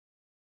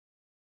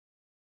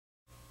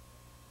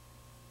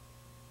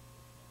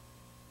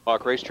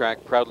Mohawk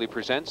Racetrack proudly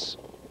presents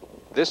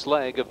this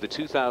leg of the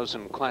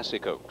 2000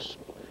 Classic Oaks.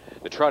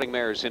 The trotting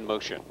mares in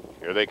motion.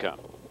 Here they come.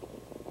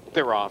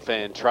 They're off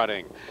and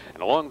trotting.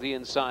 And along the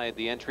inside,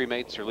 the entry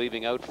mates are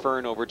leaving out.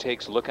 FERN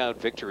overtakes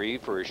Lookout Victory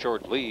for a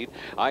short lead.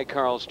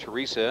 Carl's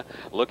Teresa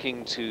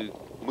looking to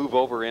move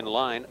over in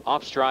line.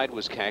 Off stride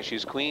was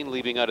Cash's Queen,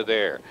 leaving out of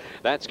there.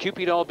 That's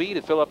Cupid All B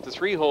to fill up the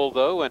three-hole,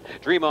 though, and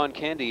Dream On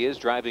Candy is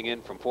driving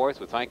in from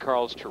fourth, with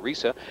Carl's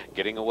Teresa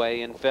getting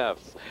away in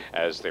fifth.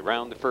 As they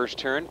round the first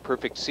turn,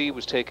 Perfect C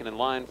was taken in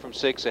line from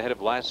sixth ahead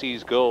of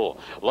Lassie's Goal.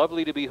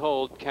 Lovely to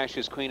behold,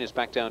 Cash's Queen is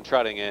back down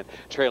trotting and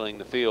trailing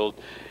the field.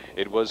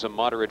 It was a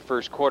moderate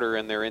first quarter,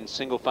 and they're in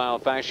single file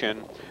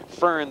fashion.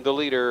 FERN, the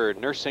leader,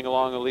 nursing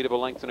along a lead of a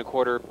length and a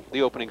quarter.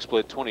 The opening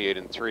split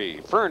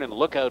 28-3. FERN and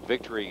Lookout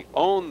Victory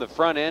own the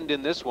front end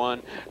in this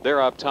one.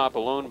 They're up top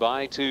alone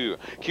by 2.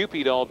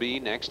 Cupid All B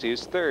next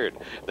is third.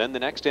 Then the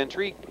next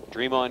entry,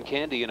 Dream On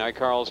Candy and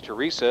Carl's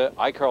Teresa.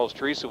 Carl's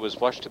Teresa was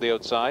flushed to the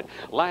outside.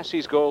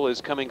 Lassie's Goal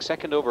is coming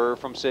second over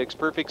from 6.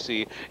 Perfect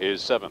C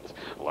is 7th.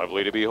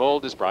 Lovely to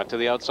Behold is brought to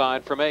the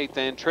outside from 8th,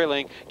 and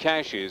trailing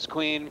Cash's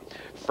Queen.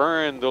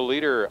 FERN, the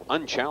leader,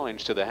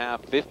 unchallenged to the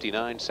half,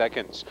 59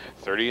 seconds.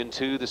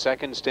 30-2 the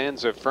second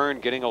stanza. FERN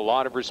getting a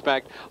lot of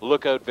respect.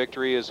 Lookout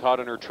Victory is hot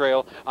on her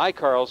trail.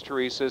 Carl's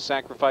Teresa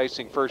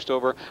sacrificing first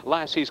over.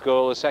 Lassie's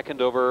Goal a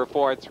second over,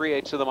 fourth.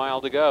 3/8 of the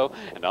mile to go.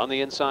 And on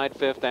the inside,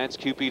 fifth, that's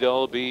Cupid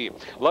All B.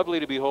 Lovely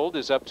to Behold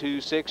is up to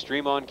 6.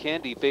 Dream On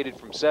Candy faded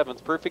from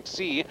 7th. Perfect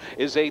C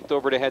is 8th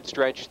over to head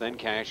stretch. Then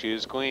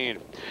Cash's Queen.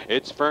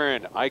 It's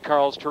FERN.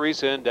 Carl's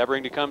Teresa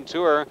endeavoring to come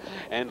to her.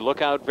 And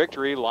Lookout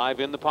Victory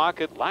live in the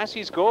pocket.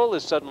 Lassie's Goal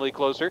is suddenly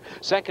closer.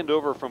 Second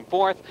over from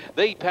 4th.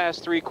 They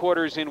passed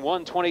 3/4 in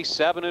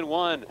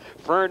 1:27-1.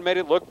 FERN made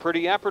it look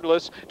pretty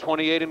effortless.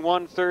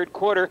 28-1 third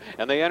quarter.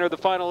 And they enter the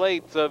final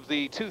 8th of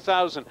the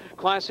 2000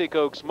 Classic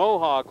Oaks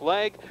Mohawk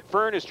leg.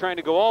 FERN is trying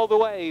to go all the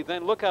way.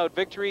 Then Lookout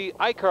Victory,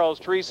 Carl's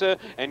Teresa,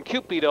 and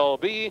Cupid All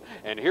B.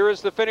 And here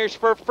is the finish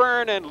for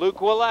FERN and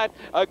Ouellette,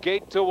 a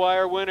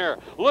gate-to-wire winner.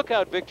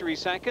 Lookout Victory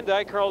second.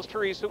 Carl's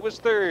Teresa was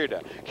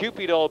third.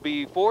 Cupid All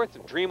B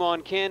fourth. Dream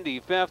On Candy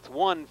fifth.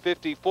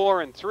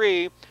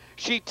 1:54-3.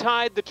 She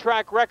tied the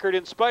track record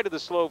in spite of the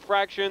slow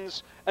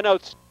fractions. An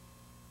outstanding